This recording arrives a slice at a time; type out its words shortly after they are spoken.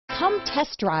Come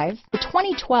test drive the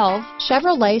 2012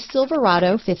 Chevrolet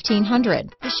Silverado 1500.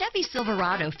 The Chevy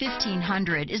Silverado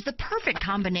 1500 is the perfect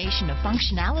combination of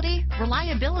functionality,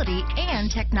 reliability, and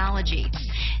technology.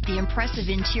 The impressive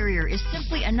interior is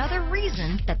simply another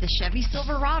reason that the Chevy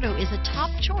Silverado is a top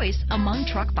choice among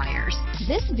truck buyers.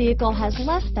 This vehicle has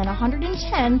less than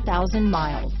 110,000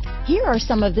 miles. Here are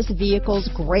some of this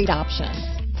vehicle's great options: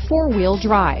 four-wheel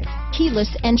drive,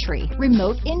 keyless entry,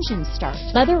 remote engine start,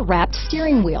 leather-wrapped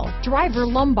steering wheel, driver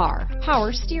lumbar,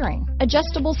 power steering,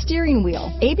 adjustable steering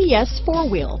wheel, ABS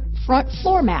four-wheel, front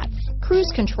floor mats,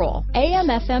 cruise control,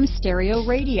 AM/FM stereo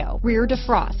radio, rear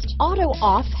defrost,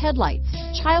 auto-off headlights,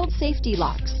 child safety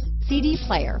locks, CD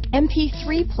player,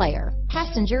 MP3 player,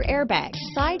 passenger airbag,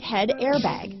 side head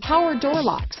airbag, power door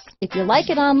locks. If you like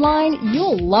it online,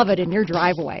 you'll love it in your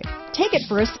driveway. Take it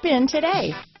for a spin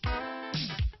today.